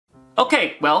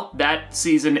Okay, well, that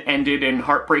season ended in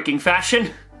heartbreaking fashion.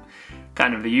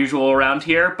 Kind of the usual around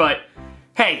here, but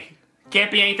hey, can't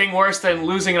be anything worse than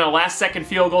losing in a last-second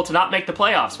field goal to not make the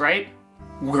playoffs, right?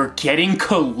 We're getting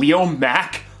Khalil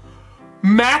Mack?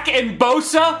 Mack and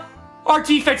Bosa? Our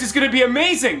defense is gonna be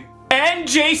amazing! And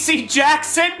J.C.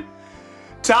 Jackson?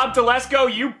 Tom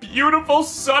Telesco, you beautiful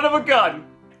son of a gun!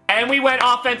 And we went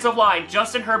offensive line.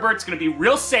 Justin Herbert's gonna be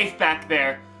real safe back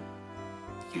there.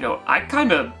 You know, I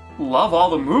kinda love all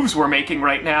the moves we're making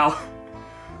right now.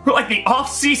 We're like the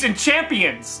off-season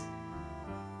champions!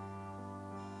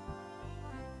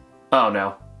 Oh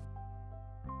no.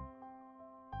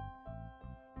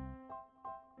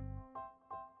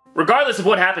 Regardless of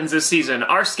what happens this season,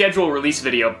 our schedule release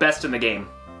video, best in the game.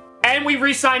 And we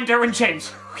re-signed Derwin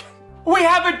James. We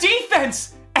have a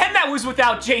defense! And that was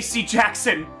without J.C.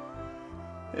 Jackson.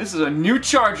 This is a new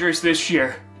Chargers this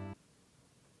year.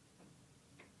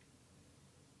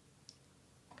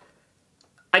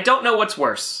 I don't know what's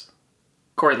worse.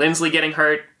 Corey Linsley getting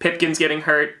hurt, Pipkins getting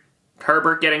hurt,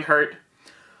 Herbert getting hurt,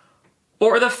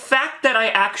 or the fact that I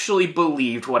actually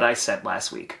believed what I said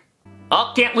last week.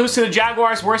 Oh, can't lose to the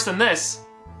Jaguars worse than this.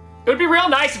 It would be real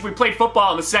nice if we played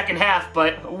football in the second half,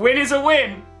 but a win is a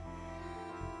win.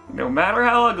 No matter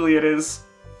how ugly it is.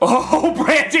 Oh,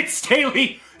 Brandon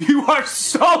Staley, you are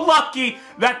so lucky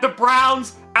that the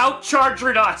Browns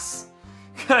out-chargered us.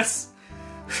 Because,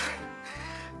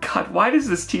 God, why does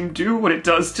this team do what it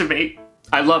does to me?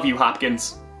 I love you,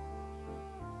 Hopkins.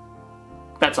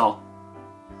 That's all.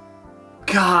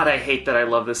 God, I hate that I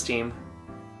love this team.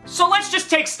 So let's just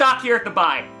take stock here at the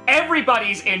bye.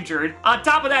 Everybody's injured. On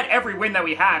top of that, every win that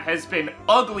we had has been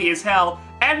ugly as hell.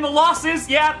 And the losses,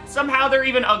 yeah, somehow they're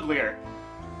even uglier.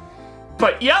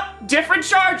 But yep, different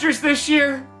Chargers this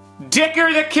year.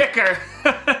 Dicker the kicker.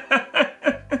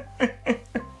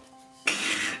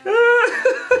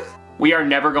 We are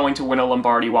never going to win a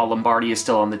Lombardi while Lombardi is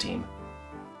still on the team.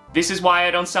 This is why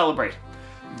I don't celebrate.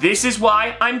 This is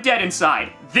why I'm dead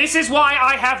inside. This is why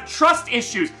I have trust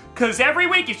issues. Because every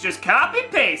week it's just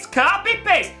copy-paste,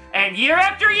 copy-paste. And year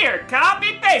after year,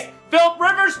 copy-paste. Philip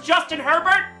Rivers, Justin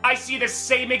Herbert, I see the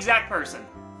same exact person.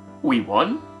 We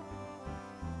won?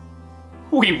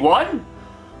 We won?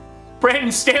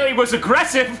 Brandon Staley was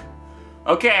aggressive.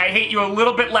 Okay, I hate you a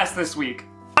little bit less this week.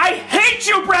 I hate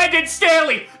you, Brandon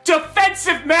Staley!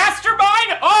 Defensive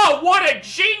mastermind? Oh, what a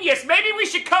genius! Maybe we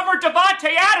should cover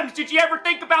Devontae Adams. Did you ever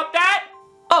think about that?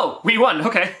 Oh, we won,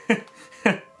 okay.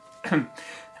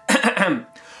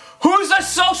 Who's a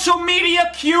social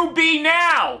media QB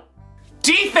now?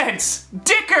 Defense!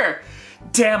 Dicker!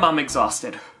 Damn, I'm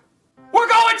exhausted. We're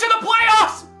going to the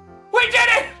playoffs! We did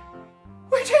it!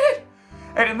 We did it!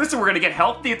 And listen, we're gonna get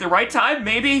healthy at the right time.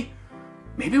 Maybe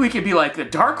we could be like the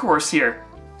dark horse here.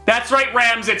 That's right,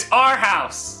 Rams, it's our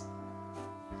house.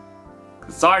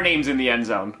 It's our name's in the end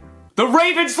zone. The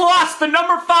Ravens lost! The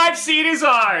number 5 seed is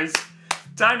ours!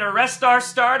 Time to rest our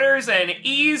starters and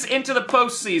ease into the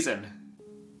postseason.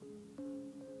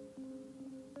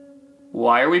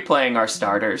 Why are we playing our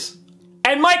starters?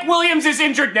 And Mike Williams is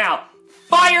injured now!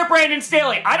 Fire Brandon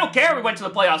Staley! I don't care if we went to the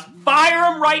playoffs.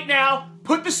 Fire him right now!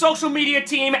 Put the social media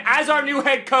team as our new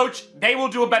head coach. They will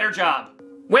do a better job.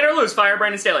 Win or lose, fire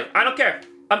Brandon Staley. I don't care.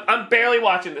 I'm barely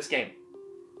watching this game.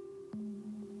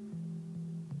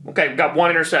 Okay, we got 1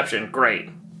 interception. Great.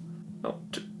 Oh,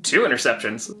 2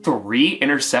 interceptions. 3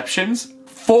 interceptions?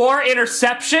 4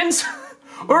 interceptions?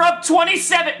 We're up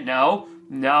 27. No.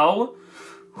 No.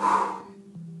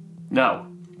 No.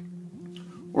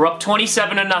 We're up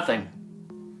 27-0.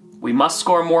 We must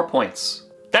score more points.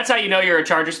 That's how you know you're a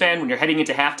Chargers fan, when you're heading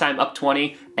into halftime up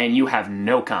 20 and you have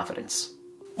no confidence.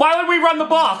 Why would we run the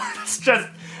ball?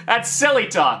 That's silly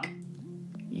talk.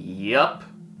 Yup.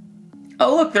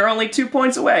 Oh look, they're only 2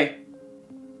 points away.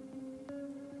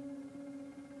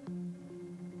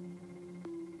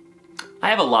 I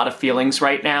have a lot of feelings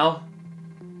right now.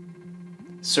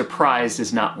 Surprised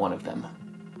is not one of them.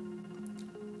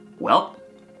 Well,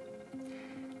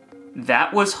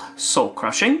 that was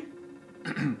soul-crushing.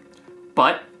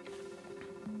 But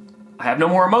I have no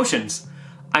more emotions.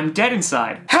 I'm dead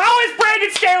inside. How is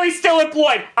Brandon Staley still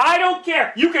employed? I don't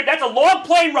care. That's a long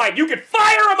plane ride. You could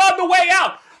fire him on the way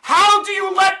out. How do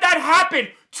you let that happen?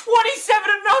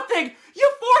 27-0.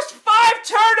 You forced 5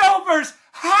 turnovers.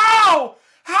 How?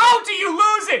 How do you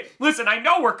lose it? Listen, I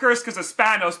know we're cursed because of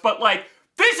Spanos, but like,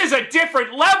 this is a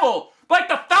different level. Like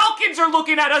the Falcons are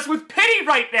looking at us with pity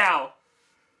right now.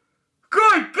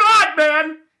 Good God,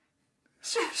 man.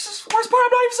 This worst part,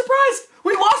 I'm not even surprised.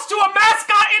 We lost to a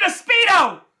mascot in a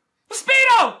Speedo. A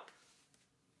Speedo.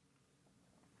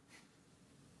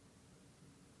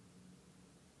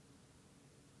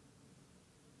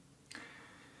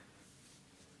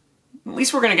 At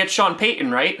least we're gonna get Sean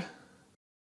Payton, right?